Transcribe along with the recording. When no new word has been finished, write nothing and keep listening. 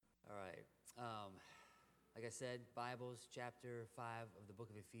Like I said, Bibles, chapter 5 of the book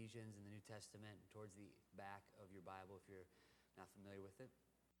of Ephesians in the New Testament, towards the back of your Bible if you're not familiar with it.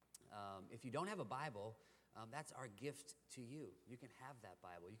 If you don't have a Bible, that's our gift to you. You can have that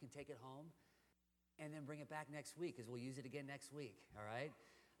Bible. You can take it home and then bring it back next week, because we'll use it again next week, all right?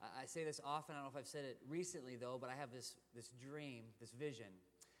 I say this often. I don't know if I've said it recently, though, but I have this dream, this vision,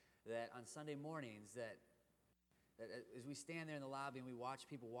 that on Sunday mornings that as we stand there in the lobby and we watch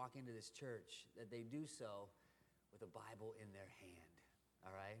people walk into this church, that they do so with a Bible in their hand, all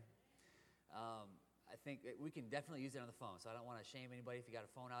right? I think we can definitely use it on the phone, so I don't want to shame anybody. If you got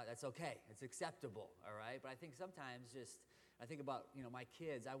a phone out, that's okay. It's acceptable, all right? But I think sometimes I think about, my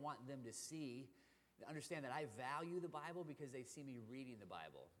kids. I want them to understand that I value the Bible because they see me reading the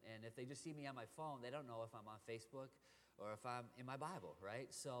Bible. And if they just see me on my phone, they don't know if I'm on Facebook or if I'm in my Bible, right?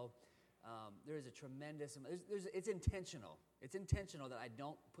 So there is a tremendous, it's intentional. It's intentional that I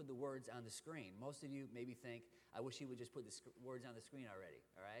don't put the words on the screen. Most of you maybe think, I wish he would just put the words on the screen already,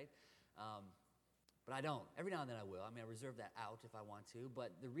 all right? But I don't. Every now and then I will. I reserve that out if I want to.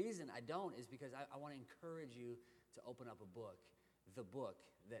 But the reason I don't is because I want to encourage you to open up a book, the book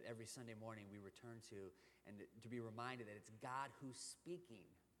that every Sunday morning we return to, and to be reminded that it's God who's speaking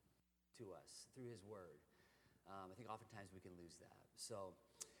to us through his word. I think oftentimes we can lose that. So,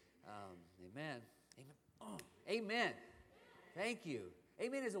 amen. Amen. Oh, amen. Thank you.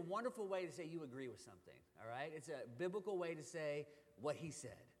 Amen is a wonderful way to say you agree with something, all right? It's a biblical way to say what he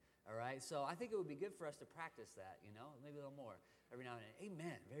said, all right? So I think it would be good for us to practice that, maybe a little more every now and then.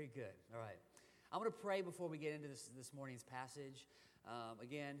 Amen. Very good. All right. I'm going to pray before we get into this morning's passage.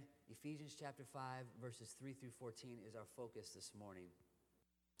 Again, Ephesians chapter 5, verses 3 through 14 is our focus this morning.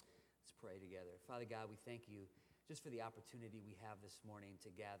 Let's pray together. Father God, we thank you just for the opportunity we have this morning to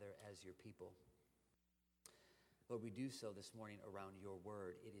gather as your people. Lord, we do so this morning around your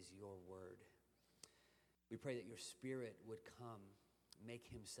word. It is your word. We pray that your Spirit would come, make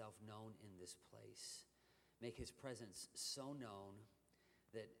himself known in this place, make his presence so known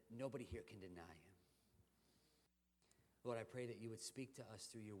that nobody here can deny him. Lord, I pray that you would speak to us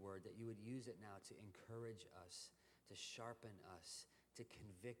through your word, that you would use it now to encourage us, to sharpen us, to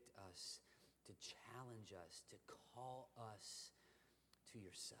convict us, to challenge us, to call us to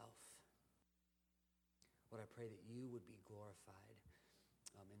yourself. Lord, I pray that you would be glorified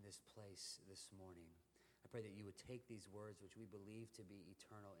in this place this morning. I pray that you would take these words, which we believe to be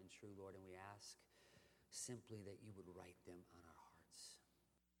eternal and true, Lord, and we ask simply that you would write them on our hearts.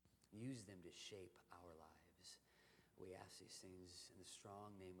 Use them to shape our lives. We ask these things in the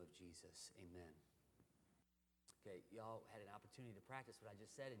strong name of Jesus. Amen. Okay, y'all had an opportunity to practice what I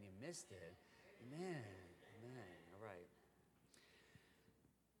just said and you missed it. Amen. Amen. All right.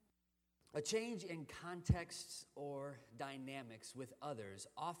 A change in contexts or dynamics with others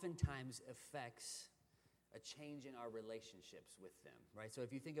oftentimes affects a change in our relationships with them, right? So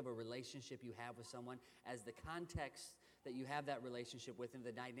if you think of a relationship you have with someone as the context that you have that relationship with and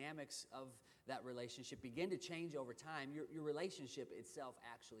the dynamics of that relationship begin to change over time, your relationship itself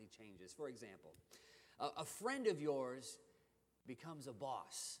actually changes. For example, a friend of yours becomes a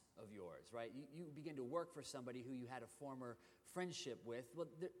boss of yours, right? You begin to work for somebody who you had a former friendship with. Well,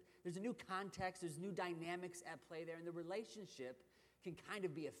 there's a new context, there's new dynamics at play there, and the relationship can kind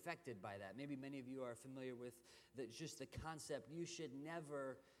of be affected by that. Maybe many of you are familiar with just the concept you should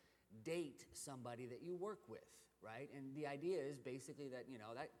never date somebody that you work with, right? And the idea is basically that,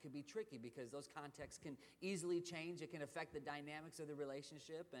 that could be tricky because those contexts can easily change. It can affect the dynamics of the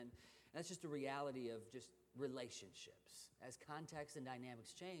relationship, and that's just a reality of just relationships. As context and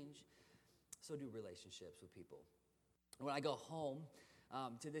dynamics change, so do relationships with people. When I go home,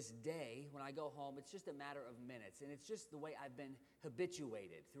 to this day, when I go home, it's just a matter of minutes, and it's just the way I've been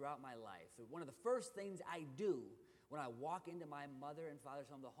habituated throughout my life. One of the first things I do when I walk into my mother and father's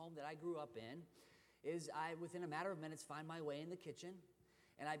home, the home that I grew up in, is I, within a matter of minutes, find my way in the kitchen,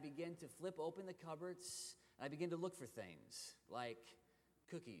 and I begin to flip open the cupboards, and I begin to look for things like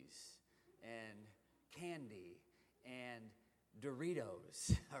cookies and candy and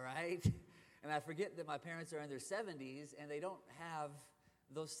Doritos, all right? And I forget that my parents are in their 70s, and they don't have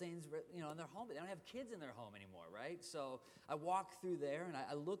those things, in their home. They don't have kids in their home anymore, right? So I walk through there, and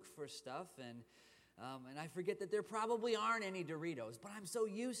I look for stuff, and I forget that there probably aren't any Doritos. But I'm so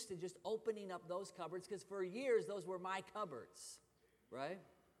used to just opening up those cupboards because for years, those were my cupboards, right?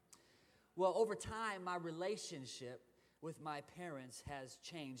 Well, over time, my relationship with my parents has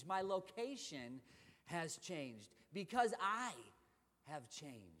changed. My location has changed because I have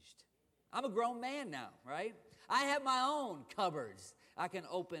changed. I'm a grown man now, right? I have my own cupboards I can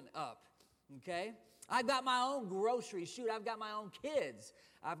open up, okay? I've got my own groceries. Shoot, I've got my own kids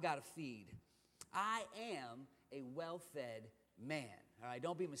I've got to feed. I am a well-fed man. All right,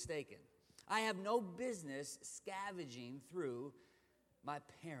 don't be mistaken. I have no business scavenging through my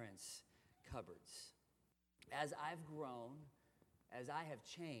parents' cupboards. As I've grown, as I have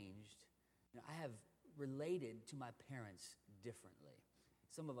changed, I have related to my parents differently.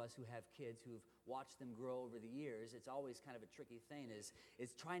 Some of us who have kids who've watched them grow over the years, it's always kind of a tricky thing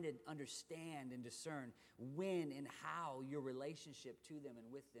is trying to understand and discern when and how your relationship to them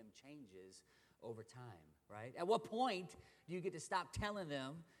and with them changes over time, right? At what point do you get to stop telling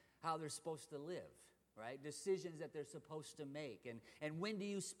them how they're supposed to live, right? Decisions that they're supposed to make. And when do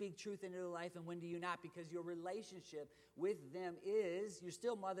you speak truth into their life and when do you not? Because your relationship with them is, you're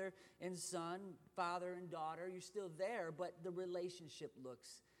still mother and son, father and daughter. You're still there, but the relationship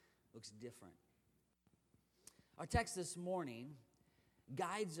looks different. Our text this morning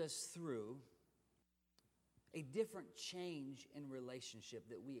guides us through a different change in relationship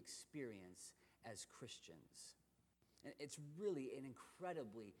that we experience as Christians. And it's really an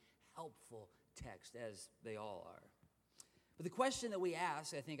incredibly helpful text, as they all are. But the question that we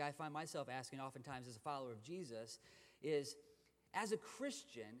ask, I think I find myself asking oftentimes as a follower of Jesus, is, as a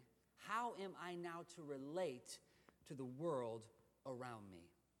Christian, how am I now to relate to the world around me?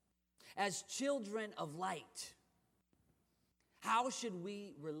 As children of light, how should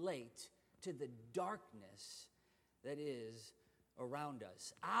we relate to the darkness that is around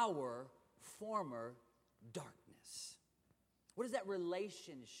us, our former darkness? What does that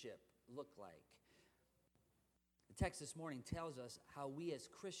relationship look like? The text this morning tells us how we as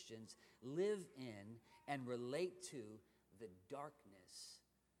Christians live in and relate to the darkness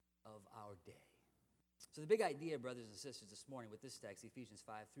of our day. So the big idea, brothers and sisters, this morning with this text, Ephesians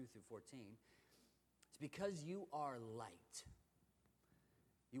 5 through 14, it's because you are light,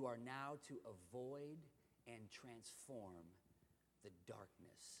 you are now to avoid and transform the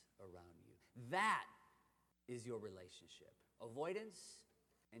darkness around you. That is your relationship. Avoidance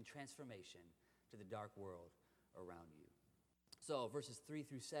and transformation to the dark world around you. So verses 3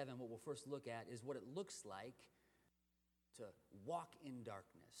 through 7, what we'll first look at is what it looks like to walk in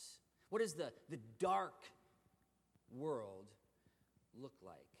darkness. What does the dark world look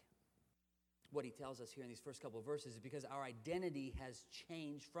like? What he tells us here in these first couple of verses is because our identity has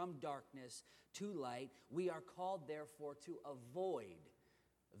changed from darkness to light, we are called, therefore, to avoid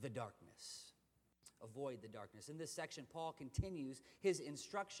the darkness. Avoid the darkness. In this section, Paul continues his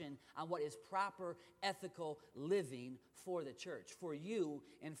instruction on what is proper ethical living for the church, for you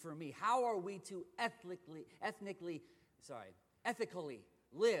and for me. How are we to ethically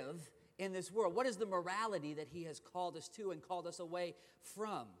live in this world? What is the morality that he has called us to and called us away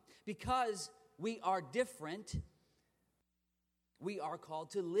from? Because we are different, we are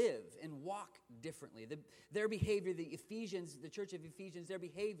called to live and walk differently. Their behavior, the church of Ephesians, their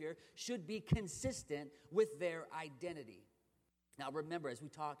behavior should be consistent with their identity. Now remember, as we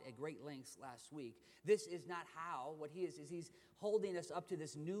talked at great lengths last week, this is not how, what he is he's holding us up to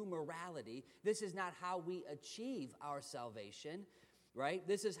this new morality. This is not how we achieve our salvation, right?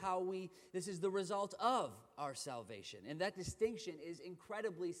 This is the result of our salvation. And that distinction is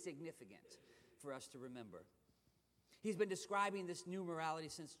incredibly significant for us to remember. He's been describing this new morality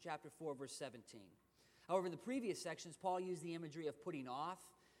since chapter 4, verse 17. However, in the previous sections, Paul used the imagery of putting off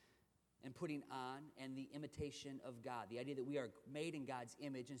and putting on and the imitation of God. The idea that we are made in God's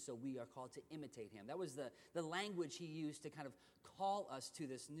image, and so we are called to imitate him. That was the language he used to kind of call us to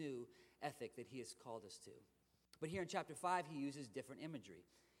this new ethic that he has called us to. But here in chapter 5, he uses different imagery.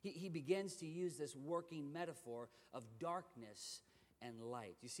 He begins to use this working metaphor of darkness and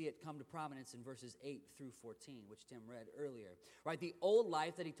light. You see it come to prominence in verses 8 through 14, which Tim read earlier. Right? The old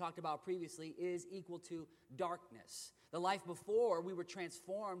life that he talked about previously is equal to darkness. The life before we were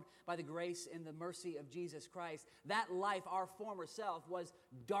transformed by the grace and the mercy of Jesus Christ, that life, our former self, was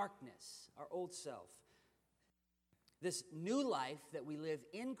darkness, our old self. This new life that we live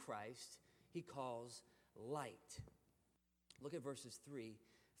in Christ, he calls light. Look at verses 3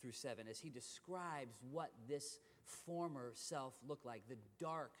 through 7 as he describes what this former self looked like, the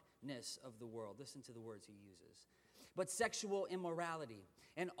darkness of the world. Listen to the words he uses. But sexual immorality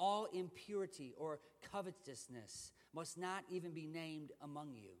and all impurity or covetousness must not even be named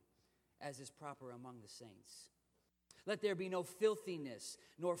among you, as is proper among the saints. Let there be no filthiness,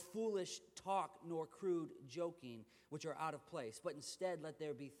 nor foolish talk, nor crude joking, which are out of place, but instead let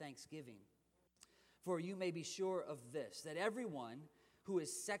there be thanksgiving. For you may be sure of this, that everyone who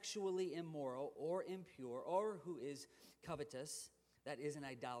is sexually immoral or impure or who is covetous, that is an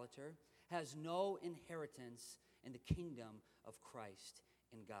idolater, has no inheritance in the kingdom of Christ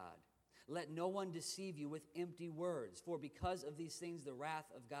and God. Let no one deceive you with empty words, for because of these things the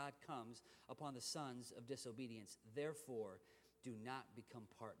wrath of God comes upon the sons of disobedience. Therefore, do not become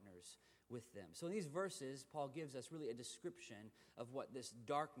partners with them. So in these verses, Paul gives us really a description of what this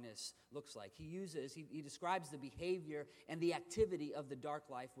darkness looks like. He describes the behavior and the activity of the dark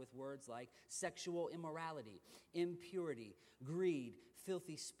life with words like sexual immorality, impurity, greed,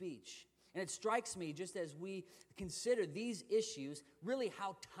 filthy speech. And it strikes me, just as we consider these issues, really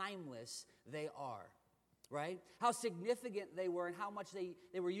how timeless they are, right? How significant they were and how much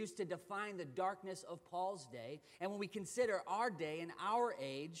they were used to define the darkness of Paul's day. And when we consider our day and our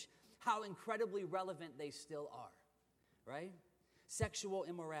age, how incredibly relevant they still are, right? Sexual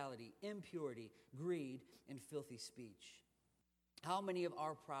immorality, impurity, greed, and filthy speech. How many of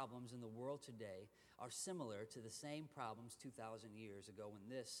our problems in the world today are similar to the same problems 2,000 years ago when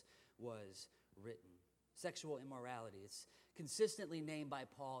this was written? Sexual immorality. It's consistently named by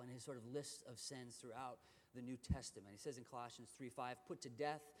Paul in his sort of list of sins throughout the New Testament. He says in Colossians 3:5, put to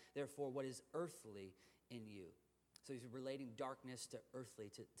death, therefore, what is earthly in you. So he's relating darkness to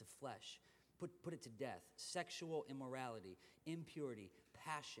earthly, to flesh. Put it to death. Sexual immorality, impurity,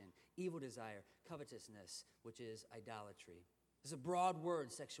 passion, evil desire, covetousness, which is idolatry. It's a broad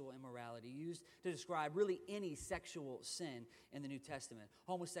word, sexual immorality, used to describe really any sexual sin in the New Testament.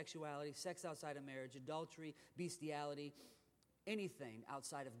 Homosexuality, sex outside of marriage, adultery, bestiality, anything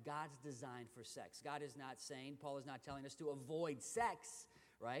outside of God's design for sex. God is not saying, Paul is not telling us to avoid sex,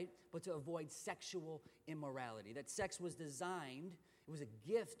 right? But to avoid sexual immorality. That sex was designed, it was a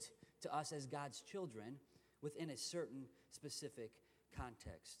gift to us as God's children within a certain specific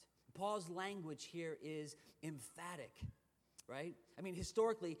context. Paul's language here is emphatic, right? I mean,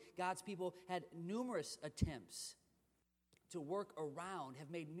 historically, God's people had numerous attempts to work around,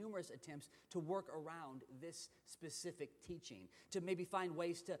 have made numerous attempts to work around this specific teaching, to maybe find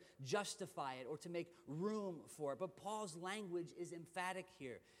ways to justify it or to make room for it. But Paul's language is emphatic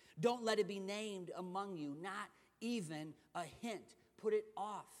here. Don't let it be named among you, not even a hint. Put it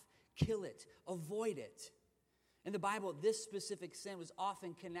off, kill it, avoid it. In the Bible, this specific sin was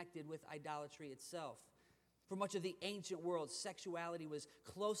often connected with idolatry itself. For much of the ancient world, sexuality was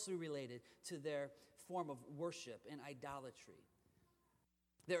closely related to their form of worship and idolatry.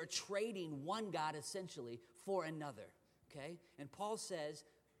 They're trading one God essentially for another, okay? And Paul says,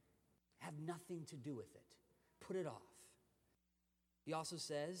 have nothing to do with it. Put it off. He also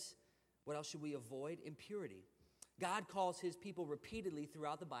says, what else should we avoid? Impurity. God calls his people repeatedly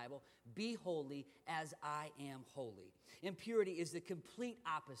throughout the Bible, be holy as I am holy. Impurity is the complete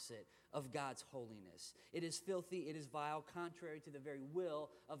opposite of God's holiness. It is filthy, it is vile, contrary to the very will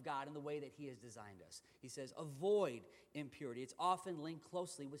of God and the way that he has designed us. He says, avoid impurity. It's often linked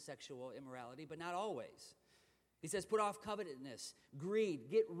closely with sexual immorality, but not always. He says, put off covetousness,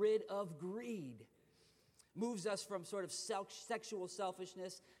 greed, get rid of greed. Moves us from sort of sexual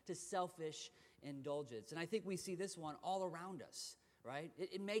selfishness to selfish indulgence. And I think we see this one all around us, right?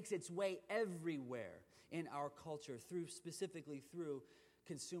 It makes its way everywhere in our culture, specifically through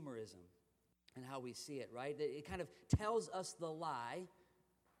consumerism and how we see it, right? It kind of tells us the lie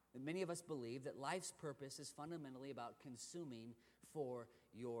that many of us believe, that life's purpose is fundamentally about consuming for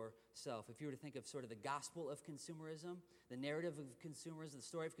yourself. If you were to think of sort of the gospel of consumerism, the narrative of consumerism, the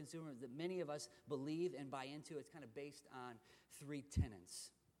story of consumerism that many of us believe and buy into, it's kind of based on three tenets.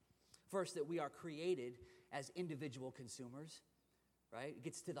 First, that we are created as individual consumers, right? It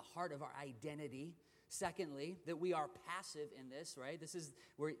gets to the heart of our identity. Secondly, that we are passive in this, right? This is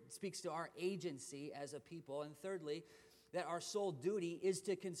where it speaks to our agency as a people. And thirdly, that our sole duty is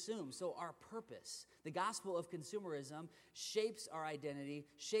to consume. So our purpose, the gospel of consumerism, shapes our identity,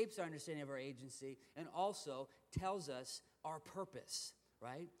 shapes our understanding of our agency, and also tells us our purpose,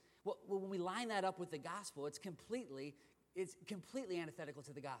 right? Well, when we line that up with the gospel, it's completely antithetical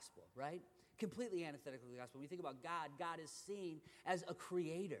to the gospel, right? Completely antithetical to the gospel. When you think about God, God is seen as a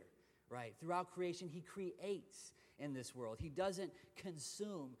creator, right? Throughout creation, he creates in this world. He doesn't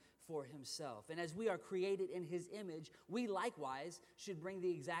consume for himself. And as we are created in his image, we likewise should bring the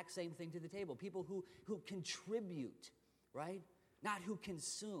exact same thing to the table. People who contribute, right? Not who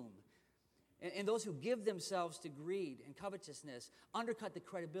consume. And those who give themselves to greed and covetousness undercut the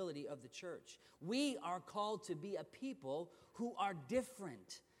credibility of the church. We are called to be a people who are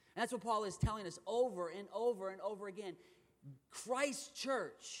different. And that's what Paul is telling us over and over and over again. Christ's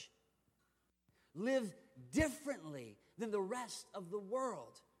church live differently than the rest of the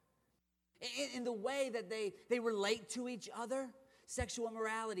world. In the way that they relate to each other. sexual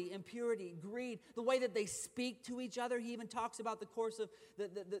immorality, impurity, greed, the way that they speak to each other. He even talks about the course of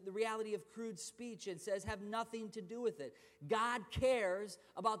the reality of crude speech and says, have nothing to do with it. God cares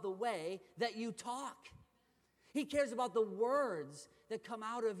about the way that you talk. He cares about the words that come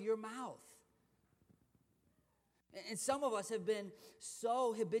out of your mouth. And some of us have been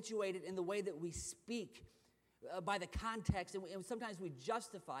so habituated in the way that we speak by the context, and sometimes we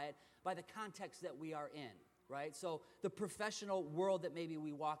justify it by the context that we are in, right? So the professional world that maybe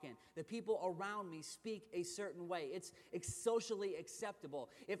we walk in, the people around me speak a certain way. It's socially acceptable.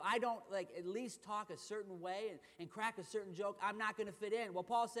 If I don't at least talk a certain way and crack a certain joke, I'm not going to fit in. Well,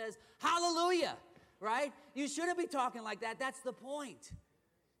 Paul says, hallelujah, right? You shouldn't be talking like that. That's the point.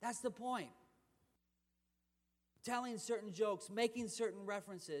 That's the point. Telling certain jokes, making certain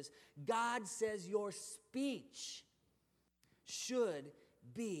references. God says your speech should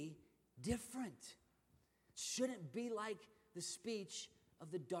be different. Shouldn't be like the speech of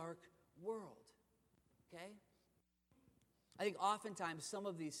the dark world. Okay? I think oftentimes some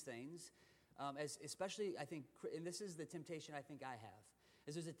of these things, especially I think, and this is the temptation I think I have,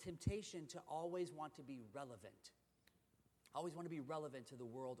 is there's a temptation to always want to be relevant. Always want to be relevant to the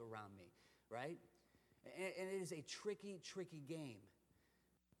world around me, right? And it is a tricky, tricky game.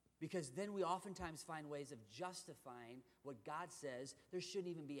 Because then we oftentimes find ways of justifying what God says there shouldn't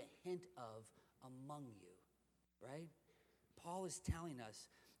even be a hint of among you, right? Paul is telling us,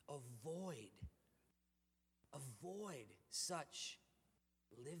 avoid such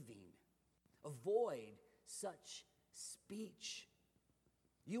living. Avoid such speech.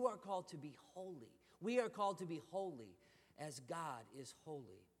 You are called to be holy. We are called to be holy as God is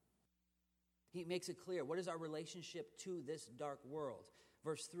holy. He makes it clear. What is our relationship to this dark world?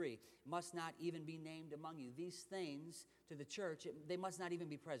 Verse 3, must not even be named among you. These things to the church, they must not even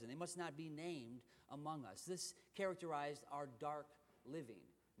be present. They must not be named among us. This characterized our dark living,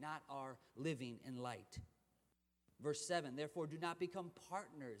 not our living in light. Verse 7, therefore do not become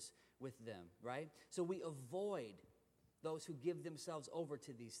partners with them, right? So we avoid those who give themselves over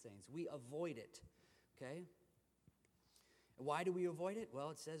to these things. We avoid it, okay? Why do we avoid it?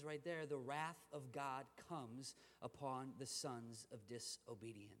 Well, it says right there, the wrath of God comes upon the sons of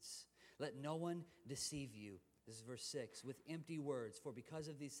disobedience. Let no one deceive you. This is verse 6, with empty words, for because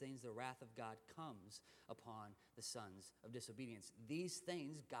of these things, the wrath of God comes upon the sons of disobedience. These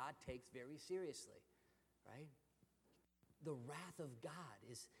things God takes very seriously, right? The wrath of God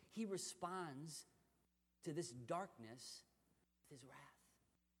is, he responds to this darkness with his wrath.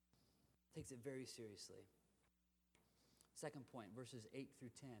 Takes it very seriously. Second point, verses 8 through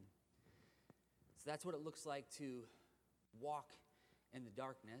 10. So that's what it looks like to walk in the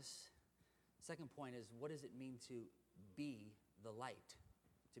darkness. Second point is, what does it mean to be the light?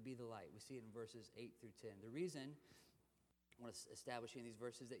 To be the light. We see it in verses 8 through 10. The reason I want to establish in these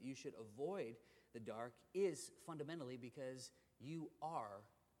verses that you should avoid the dark is fundamentally because you are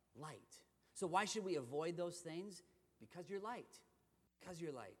light. So why should we avoid those things? Because you're light. Because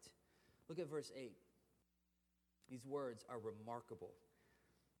you're light. Look at verse 8. These words are remarkable.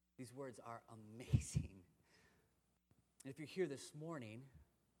 These words are amazing. And if you're here this morning,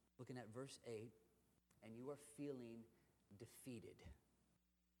 looking at verse 8, and you are feeling defeated,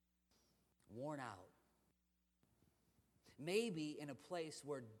 worn out, maybe in a place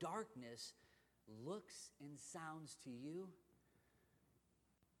where darkness looks and sounds to you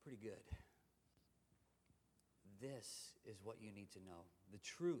pretty good, this is what you need to know. The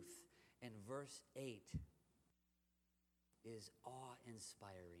truth in verse 8 is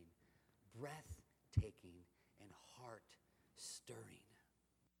awe-inspiring, breathtaking, and heart-stirring.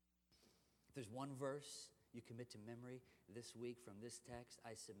 If there's one verse you commit to memory this week from this text,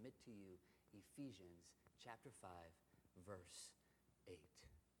 I submit to you Ephesians chapter 5, verse 8.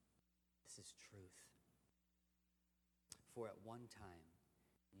 This is truth. For at one time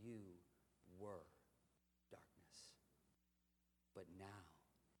you were darkness, but now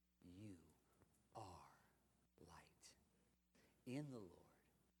you are light. In the Lord,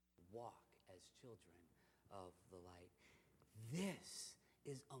 walk as children of the light. This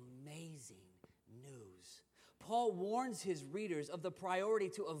is amazing news. Paul warns his readers of the priority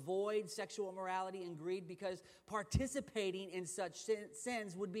to avoid sexual immorality and greed because participating in such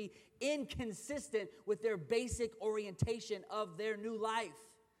sins would be inconsistent with their basic orientation of their new life.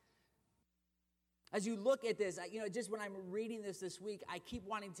 As you look at this, just when I'm reading this week, I keep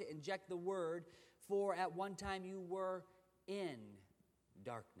wanting to inject the word for at one time you were in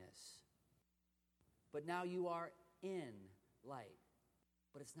darkness, but now you are in light.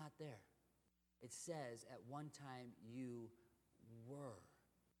 But it's not there. It says at one time you were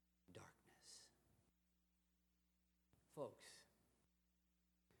darkness. Folks,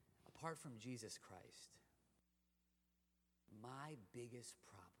 apart from Jesus Christ, my biggest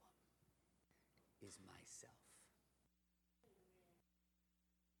problem is myself.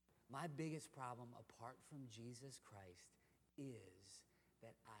 My biggest problem apart from Jesus Christ is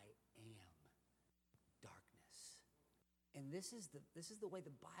that I am darkness. And this is the way the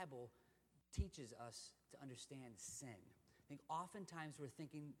Bible teaches us to understand sin. I think oftentimes we're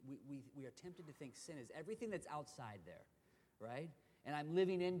thinking, we are tempted to think sin is everything that's outside there, right? And I'm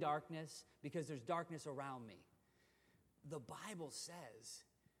living in darkness because there's darkness around me. The Bible says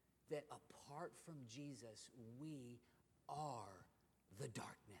that apart from Jesus, we are the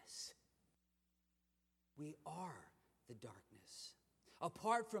darkness. We are the darkness.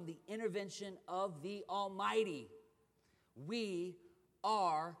 Apart from the intervention of the Almighty, we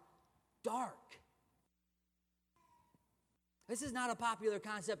are dark. This is not a popular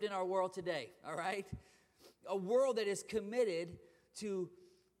concept in our world today, all right? A world that is committed to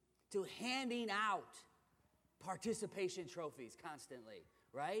handing out participation trophies constantly,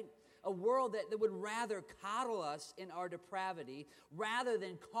 right? A world that would rather coddle us in our depravity rather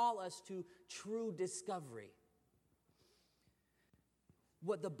than call us to true discovery.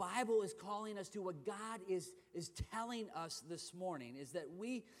 What the Bible is calling us to, what God is telling us this morning is that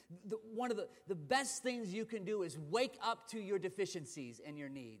one of the best things you can do is wake up to your deficiencies and your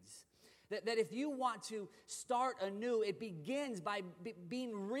needs. That if you want to start anew, it begins by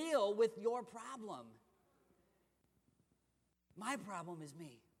being real with your problem. My problem is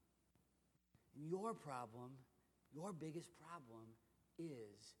me. And your problem, your biggest problem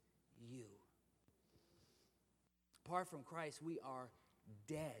is you. Apart from Christ, we are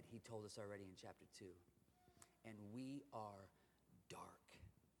dead, he told us already in chapter 2. And we are dark.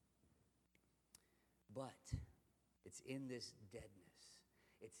 But it's in this deadness,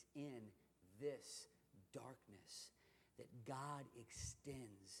 it's in this darkness that God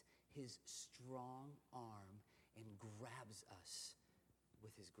extends his strong arm and grabs us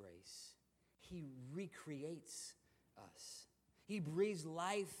with his grace. He recreates us. He breathes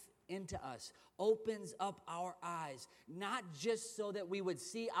life into us, opens up our eyes, not just so that we would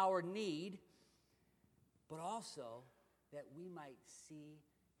see our need, but also that we might see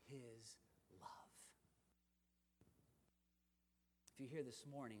his love. If you're here this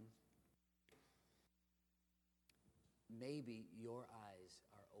morning, maybe your eyes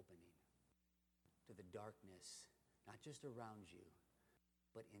are opening to the darkness, not just around you,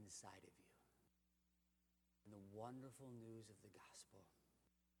 but inside of you. And the wonderful news of the gospel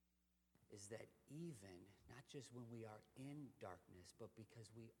is that even, not just when we are in darkness, but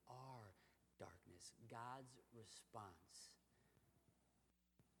because we are darkness, God's response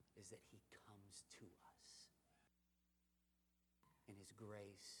is that he comes to us in his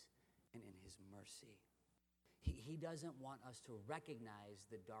grace and in his mercy. He doesn't want us to recognize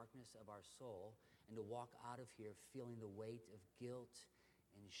the darkness of our soul and to walk out of here feeling the weight of guilt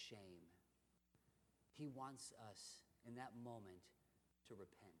and shame. He wants us in that moment to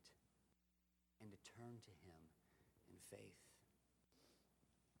repent and to turn to him in faith.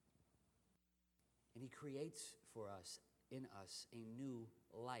 And he creates for us, in us, a new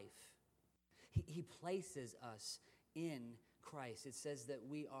life. He places us in Christ. It says that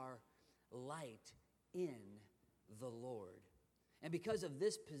we are light in the Lord. And because of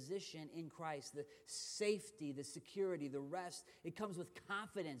this position in Christ, the safety, the security, the rest, it comes with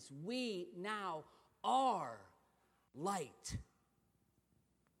confidence. We now are light.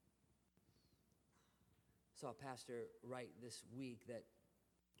 I saw a pastor write this week that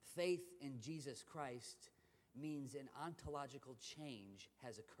faith in Jesus Christ means an ontological change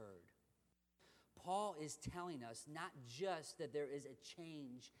has occurred. Paul is telling us not just that there is a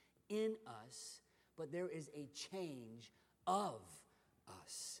change in us, but there is a change of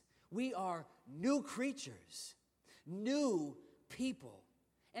us. We are new creatures, new people.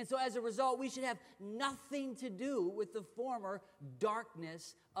 And so as a result, we should have nothing to do with the former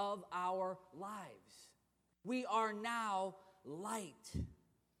darkness of our lives. We are now light.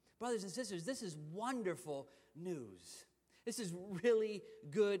 Brothers and sisters, this is wonderful news. This is really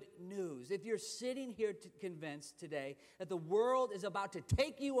good news. If you're sitting here convinced today that the world is about to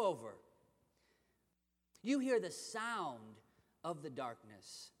take you over, you hear the sound of the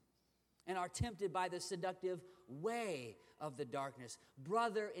darkness and are tempted by the seductive way of the darkness.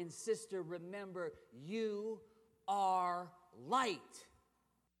 Brother and sister, remember, you are light.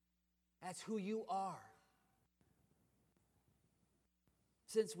 That's who you are.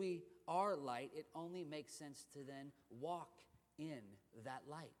 Since we are light, it only makes sense to then walk in that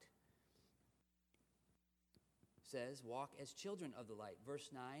light. It says, walk as children of the light. Verse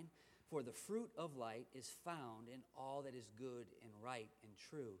 9, for the fruit of light is found in all that is good and right and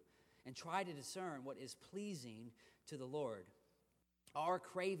true. and try to discern what is pleasing to the Lord. Our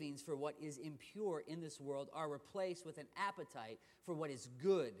cravings for what is impure in this world are replaced with an appetite for what is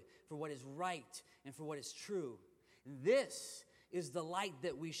good, for what is right, and for what is true. This is the light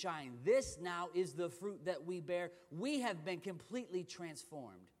that we shine. This now is the fruit that we bear. We have been completely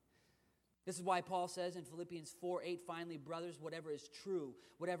transformed. This is why Paul says in Philippians 4:8, finally, brothers, whatever is true,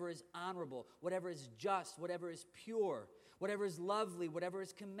 whatever is honorable, whatever is just, whatever is pure, whatever is lovely, whatever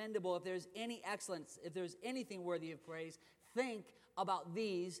is commendable, if there's any excellence, if there's anything worthy of praise, think about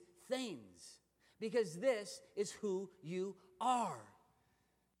these things, because this is who you are.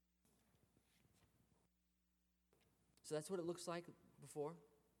 So that's what it looks like before,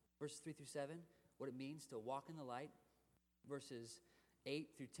 verses 3 through 7, what it means to walk in the light, verses 8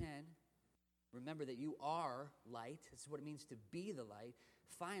 through 10. Remember that you are light. This is what it means to be the light.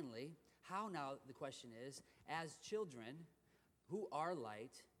 Finally, how now, the question is, as children who are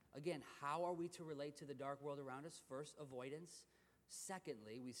light, again, how are we to relate to the dark world around us? First, avoidance.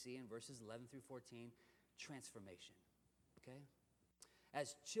 Secondly, we see in verses 11 through 14, transformation. Okay?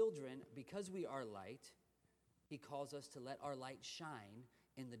 As children, because we are light, he calls us to let our light shine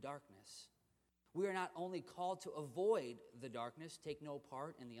in the darkness. We are not only called to avoid the darkness, take no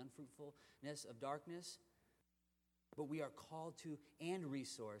part in the unfruitfulness of darkness, but we are called to and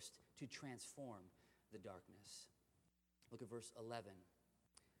resourced to transform the darkness. Look at verse 11.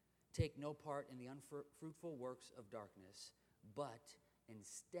 Take no part in the unfruitful works of darkness, but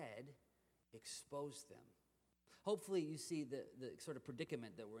instead expose them. Hopefully you see the sort of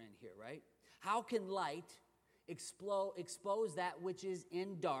predicament that we're in here, right? How can light expose that which is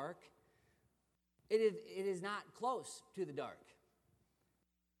in dark? It is not close to the dark.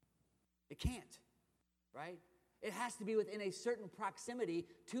 It can't, right? It has to be within a certain proximity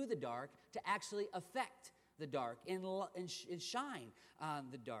to the dark to actually affect the dark and shine on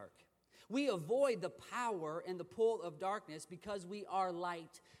the dark. We avoid the power and the pull of darkness because we are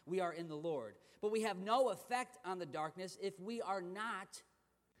light, we are in the Lord. But we have no effect on the darkness if we are not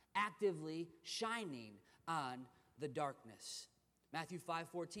actively shining on the darkness. Matthew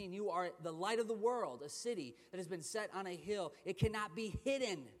 5:14, you are the light of the world, a city that has been set on a hill. It cannot be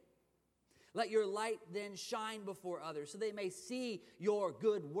hidden. Let your light then shine before others so they may see your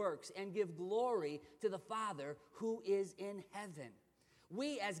good works and give glory to the Father who is in heaven.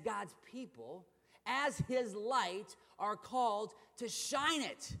 We as God's people, as his light, are called to shine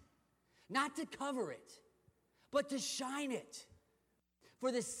it, not to cover it, but to shine it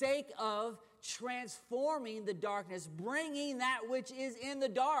for the sake of transforming the darkness, bringing that which is in the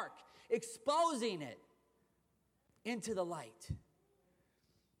dark, exposing it into the light.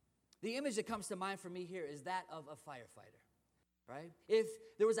 The image that comes to mind for me here is that of a firefighter, right? If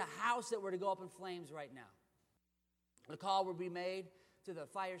there was a house that were to go up in flames right now, the call would be made to the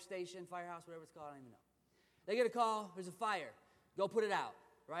fire station, firehouse, whatever it's called, I don't even know. They get a call, there's a fire, go put it out,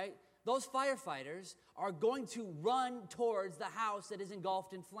 right? Those firefighters are going to run towards the house that is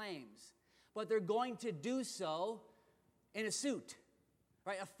engulfed in flames, but they're going to do so in a suit,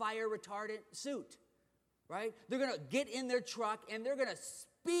 right? A fire retardant suit, right? They're going to get in their truck and they're going to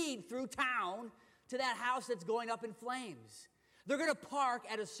speed through town to that house that's going up in flames. They're going to park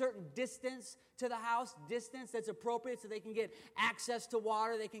at a certain distance to the house, distance that's appropriate so they can get access to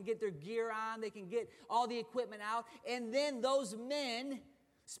water, they can get their gear on, they can get all the equipment out. And then those men,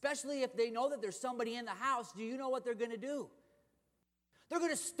 especially if they know that there's somebody in the house, do you know what they're going to do? They're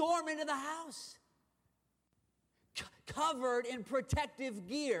going to storm into the house, covered in protective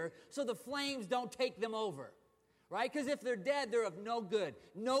gear so the flames don't take them over, right? Because if they're dead, they're of no good,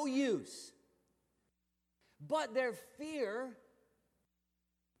 no use. But their fear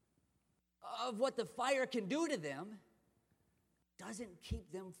of what the fire can do to them doesn't keep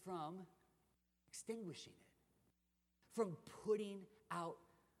them from extinguishing it, from putting out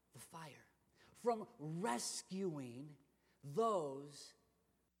the fire, from rescuing those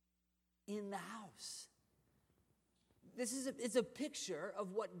in the house. It's a picture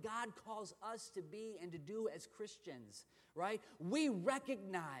of what God calls us to be and to do as Christians, right? We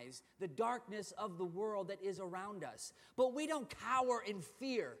recognize the darkness of the world that is around us, but we don't cower in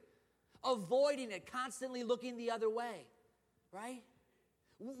fear, avoiding it, constantly looking the other way, right?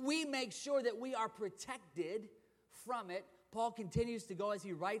 We make sure that we are protected from it. Paul continues to go as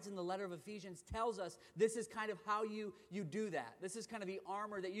he writes in the letter of Ephesians, tells us this is kind of how you do that. This is kind of the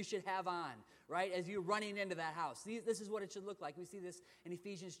armor that you should have on, right, as you're running into that house. This is what it should look like. We see this in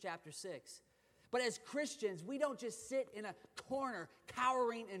Ephesians chapter 6. But as Christians, we don't just sit in a corner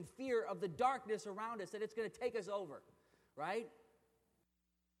cowering in fear of the darkness around us, that it's going to take us over, right?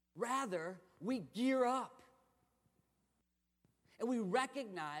 Rather, we gear up. And we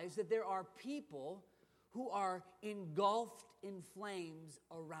recognize that there are people who are engulfed in flames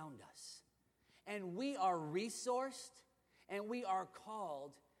around us. And we are resourced and we are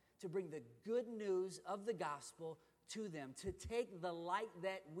called to bring the good news of the gospel to them, to take the light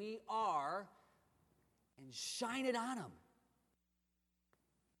that we are and shine it on them.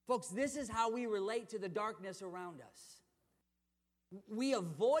 Folks, this is how we relate to the darkness around us. We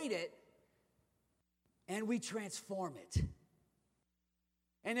avoid it and we transform it.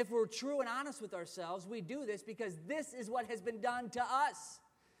 And if we're true and honest with ourselves, we do this because this is what has been done to us,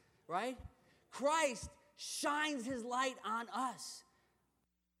 right? Christ shines his light on us.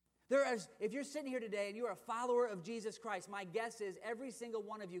 If you're sitting here today and you're a follower of Jesus Christ, my guess is every single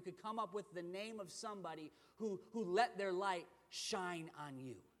one of you could come up with the name of somebody who let their light shine on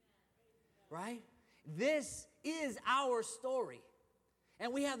you, right? This is our story,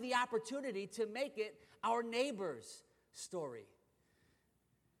 and we have the opportunity to make it our neighbor's story.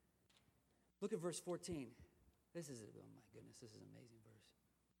 Look at verse 14. Oh my goodness, this is an amazing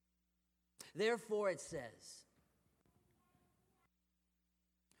verse. Therefore it says,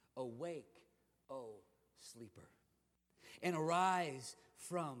 awake, O sleeper, and arise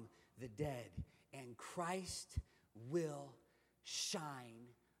from the dead, and Christ will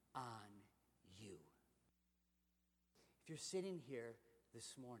shine on you. If you're sitting here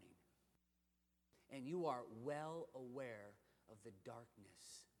this morning and you are well aware of the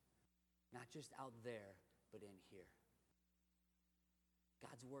darkness, not just out there, but in here,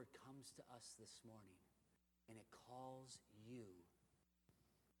 God's word comes to us this morning and it calls you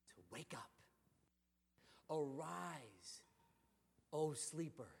to wake up. Arise, O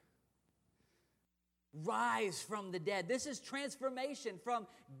sleeper. Rise from the dead. This is transformation from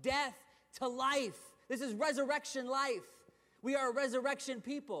death to life. This is resurrection life. We are a resurrection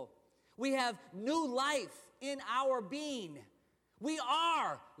people. We have new life in our being. We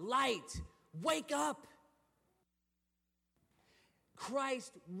are light. Wake up.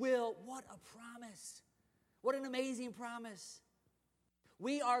 Christ will. What a promise. What an amazing promise.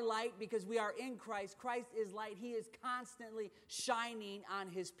 We are light because we are in Christ. Christ is light. He is constantly shining on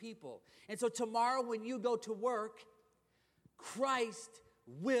his people. And so tomorrow when you go to work, Christ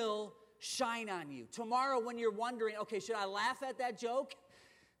will shine on you. Tomorrow when you're wondering, okay, should I laugh at that joke?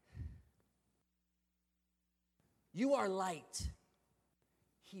 You are light.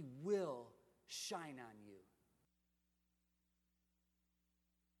 He will shine on you.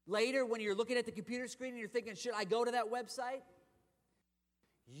 Later, when you're looking at the computer screen and you're thinking, should I go to that website?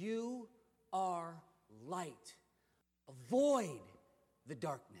 You are light. Avoid the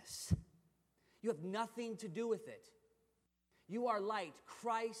darkness. You have nothing to do with it. You are light.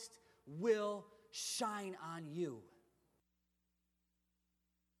 Christ will shine on you.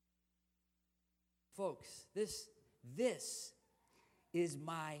 Folks, this is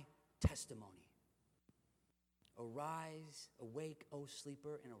my testimony. Arise, awake, O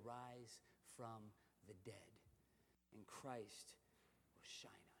sleeper, and arise from the dead, and Christ will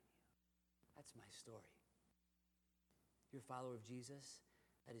shine on you. That's my story. You're a follower of Jesus,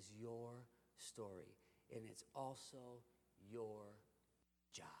 that is your story, and it's also your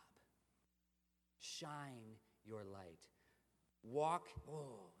job. Shine your light. Walk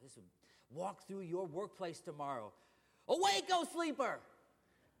through your workplace tomorrow. Awake, O sleeper!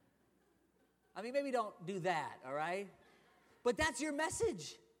 I mean, maybe don't do that, all right? But that's your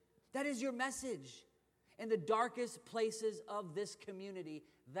message. That is your message. In the darkest places of this community,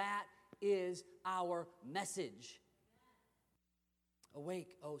 that is our message.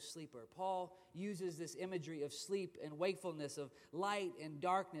 Awake, O sleeper. Paul uses this imagery of sleep and wakefulness, of light and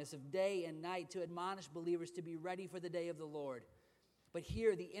darkness, of day and night to admonish believers to be ready for the day of the Lord. But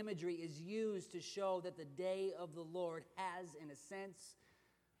here the imagery is used to show that the day of the Lord has, in a sense,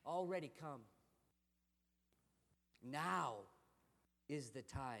 already come. Now is the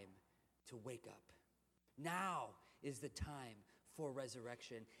time to wake up. Now is the time for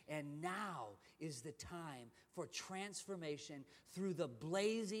resurrection. And now is the time for transformation through the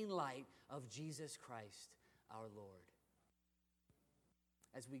blazing light of Jesus Christ, our Lord.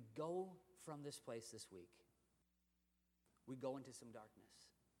 As we go from this place this week, we go into some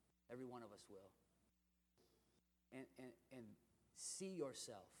darkness. Every one of us will. And see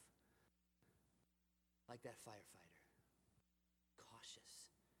yourself like that firefighter.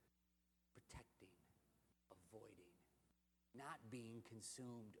 Cautious, protecting, avoiding, not being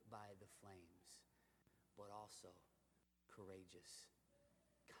consumed by the flames, but also courageous,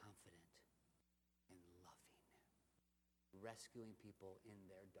 confident, and loving. Rescuing people in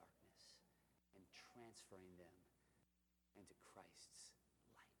their darkness and transferring them into Christ's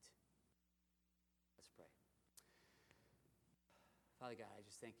light. Let's pray. Father God, I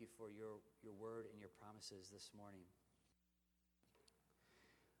just thank you for your word and your promises this morning.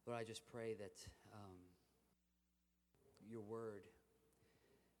 Lord, I just pray that your word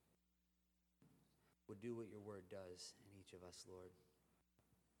would do what your word does in each of us, Lord.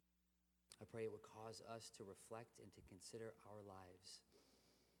 I pray it would cause us to reflect and to consider our lives.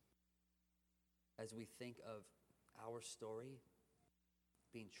 As we think of our story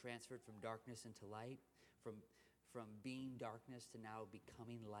being transferred from darkness into light, from being darkness to now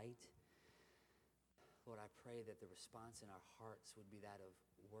becoming light, Lord, I pray that the response in our hearts would be that of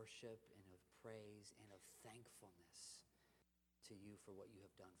worship and of praise and of thankfulness to you for what you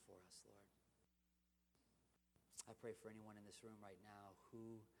have done for us, Lord. I pray for anyone in this room right now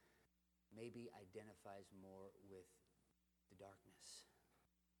who maybe identifies more with the darkness,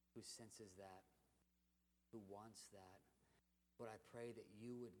 who senses that, who wants that. Lord, I pray that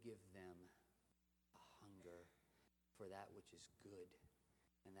you would give them a hunger for that which is good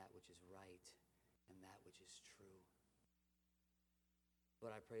and that which is right and that which is true.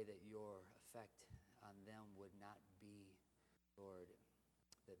 Lord, I pray that your effect on them would not be, Lord,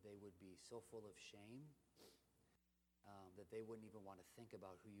 that they would be so full of shame that they wouldn't even want to think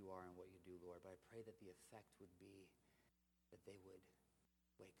about who you are and what you do, Lord. But I pray that the effect would be that they would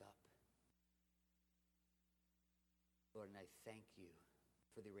wake up. Lord, and I thank you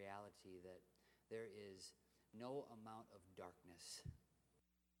for the reality that there is no amount of darkness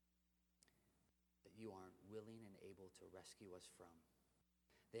that you aren't willing and able to rescue us from.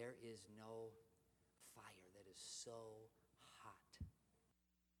 There is no fire that is so hot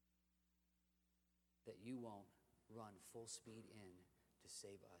that you won't run full speed in to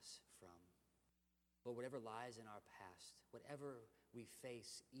save us from. But whatever lies in our past, whatever we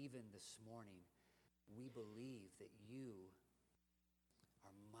face even this morning, we believe that you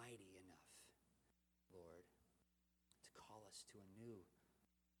are mighty enough, Lord, to call us to a new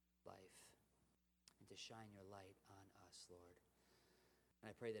life and to shine your light on us, Lord.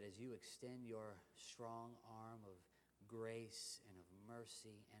 And I pray that as you extend your strong arm of grace and of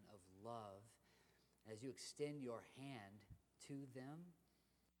mercy and of love, as you extend your hand to them,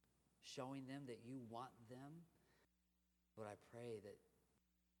 showing them that you want them, Lord, I pray that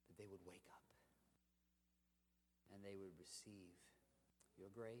they would wake up and they would receive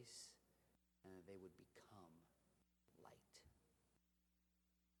your grace and that they would become light.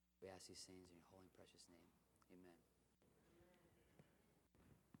 We ask these things in your holy and precious name. Amen.